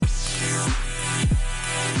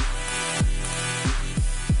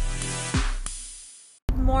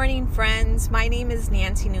friends. My name is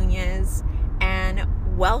Nancy Nunez, and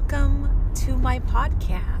welcome to my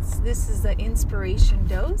podcast. This is the Inspiration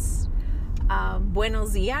Dose.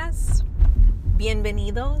 Buenos dias.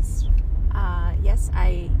 Bienvenidos. Yes,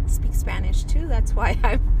 I speak Spanish too. That's why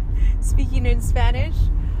I'm speaking in Spanish.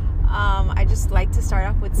 I just like to start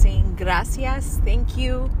off with saying gracias. Thank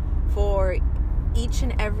you for each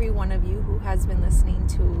and every one of you who has been listening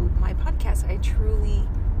to my podcast. I truly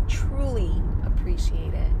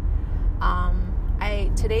appreciate it.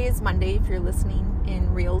 Today is Monday if you're listening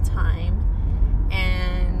in real time,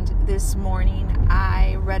 and this morning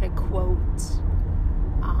I read a quote.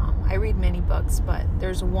 I read many books, but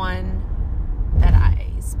there's one that I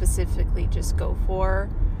specifically just go for.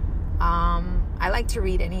 I like to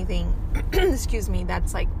read anything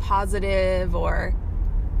that's like positive, or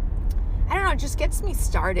I don't know, it just gets me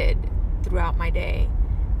started throughout my day.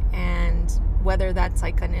 And whether that's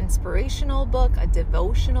like an inspirational book, a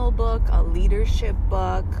devotional book, a leadership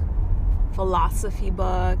book, philosophy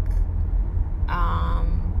book,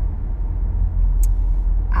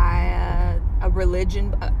 a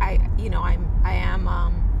religion. I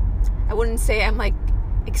wouldn't say I'm like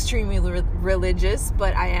extremely religious,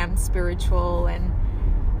 but I am spiritual, and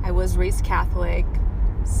I was raised Catholic,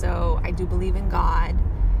 so I do believe in God.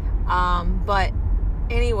 But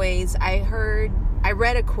anyways, I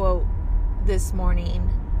read a quote this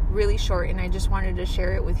morning, really short, and I just wanted to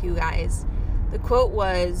share it with you guys. The quote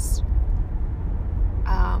was,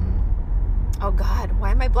 oh God,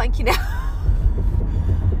 why am I blanking out?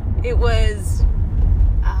 It was,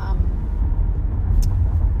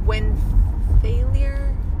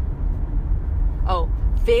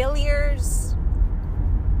 failures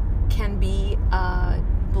can be a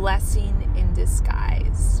blessing in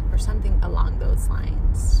disguise, or something along those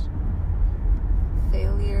lines.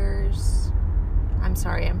 I'm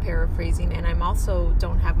sorry, I'm paraphrasing, and I'm also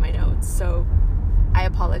don't have my notes, so I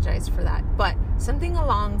apologize for that. But something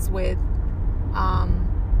along with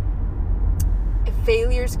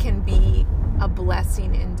failures can be a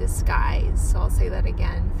blessing in disguise. So I'll say that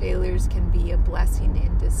again. Failures can be a blessing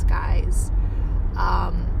in disguise.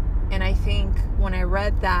 And I think when I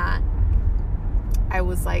read that, I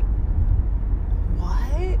was like,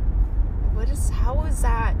 what? How is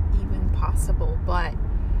that even possible? But,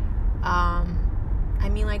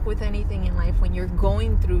 like with anything in life, when you're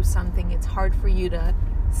going through something, it's hard for you to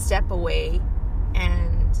step away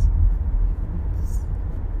and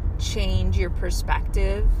change your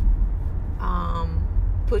perspective,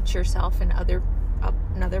 put yourself in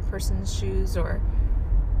another person's shoes, or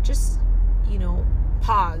just,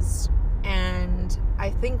 pause. And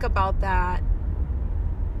I think about that.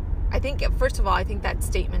 First of all, I think that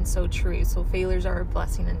statement's so true. So failures are a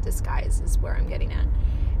blessing in disguise is where I'm getting at.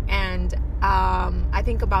 And I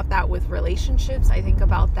think about that with relationships. I think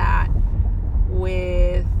about that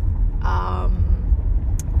with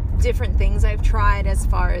different things I've tried as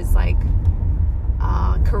far as like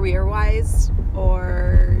career-wise,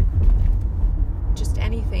 or just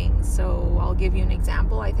anything. So I'll give you an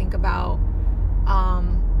example. I think about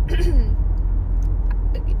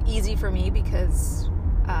easy for me because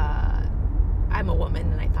I'm a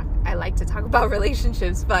woman, and I like to talk about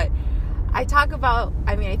relationships, but I think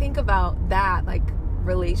about that, like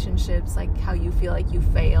relationships, like how you feel like you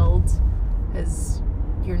failed because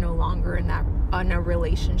you're no longer in a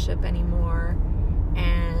relationship anymore,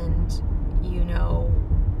 and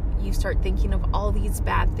you start thinking of all these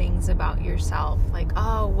bad things about yourself, like,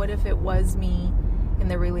 oh, what if it was me in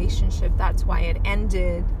the relationship, that's why it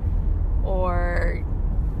ended? Or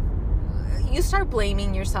you start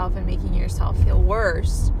blaming yourself and making yourself feel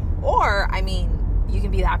worse. Or, you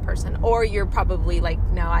can be that person. Or you're probably like,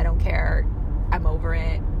 no, I don't care. I'm over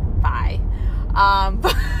it. Bye.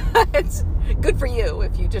 But it's good for you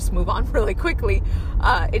if you just move on really quickly.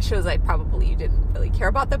 It shows that probably you didn't really care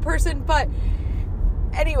about the person. But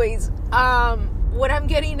anyways, what I'm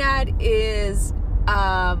getting at is,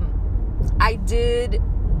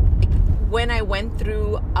 when I've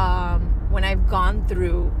gone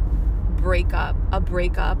through a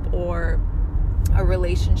breakup, or a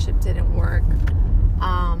relationship didn't work,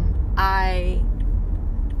 I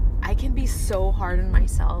can be so hard on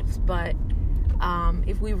myself. But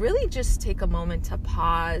if we really just take a moment to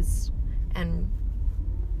pause and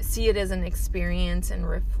see it as an experience and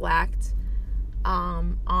reflect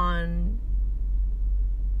on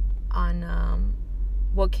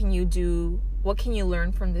what can you do, what can you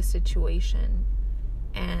learn from this situation,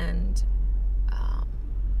 and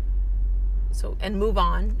move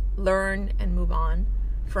on, learn and move on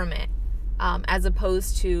from it, as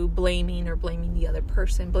opposed to blaming the other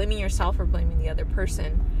person, blaming yourself or blaming the other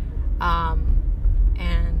person.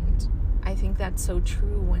 And I I think that's so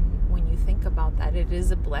true when you think about that. It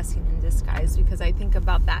is a blessing in disguise, because I think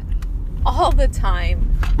about that all the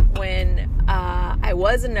time when I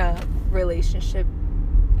was in a relationship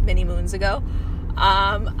many moons ago.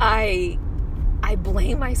 I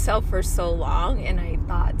blamed myself for so long, and I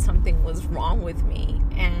thought something was wrong with me.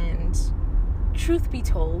 And truth be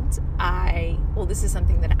told, this is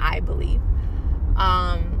something that I believe.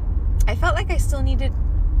 I felt like I still needed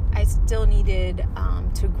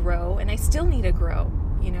to grow, and I still need to grow,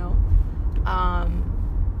 you know.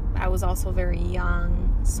 I was also very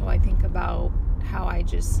young, so I think about how I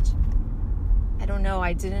don't know,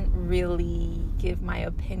 I didn't really give my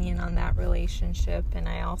opinion on that relationship, and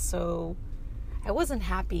I wasn't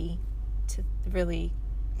happy to really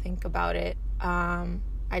think about it.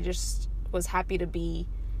 I just was happy to be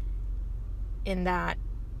in that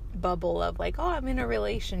bubble of like, oh, I'm in a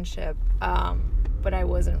relationship, but I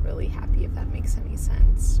wasn't really happy, if that makes any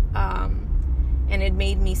sense. And it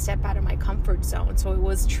made me step out of my comfort zone. So it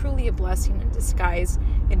was truly a blessing in disguise.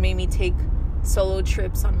 It made me take solo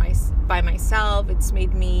trips by myself. It's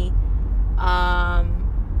made me,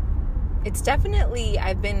 it's definitely,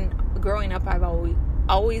 growing up, I've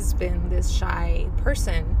always been this shy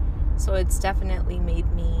person. So it's definitely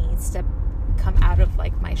made me come out of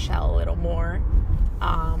like my shell a little more.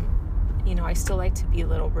 You know, I still like to be a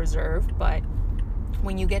little reserved, but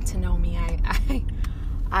when you get to know me,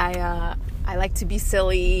 I like to be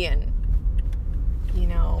silly, and, you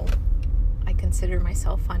know, I consider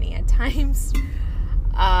myself funny at times.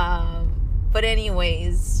 But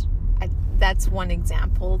anyways, that's one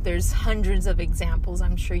example. There's hundreds of examples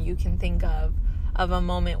I'm sure you can think of a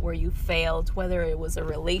moment where you failed, whether it was a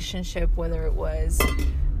relationship, whether it was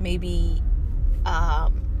maybe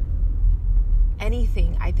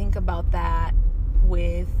anything. I think about that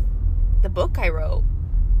with the book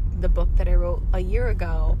that I wrote a year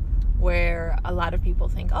ago, where a lot of people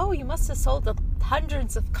think, oh, you must have sold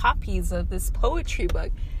hundreds of copies of this poetry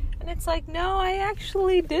book. And it's like, no, I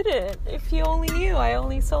actually didn't. If you only knew, I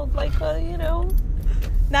only sold like,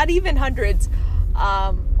 not even hundreds,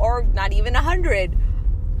 or not even 100.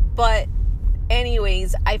 But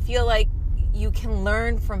anyways, I feel like you can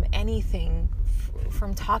learn from anything,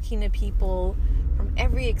 from talking to people, from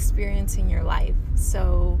every experience in your life.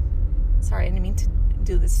 So, sorry, I didn't mean to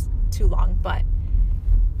do this too long, but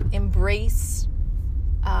embrace,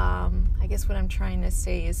 I guess what I'm trying to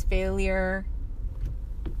say is failure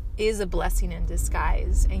is a blessing in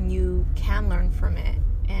disguise, and you can learn from it.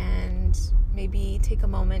 And maybe take a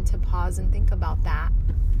moment to pause and think about that,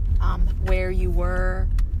 where you were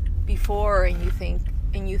before,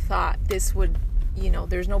 and you thought this would,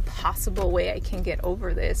 there's no possible way I can get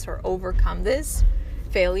over this or overcome this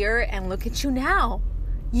failure. And look at you now.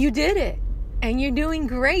 You did it, and you're doing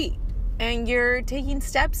great, and you're taking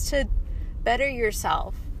steps to better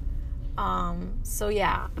yourself. So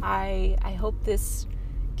yeah, I hope this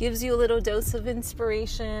gives you a little dose of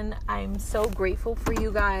inspiration. I'm so grateful for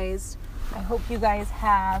you guys. I hope you guys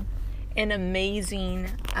have an amazing,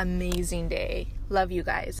 amazing day. Love you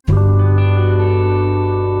guys.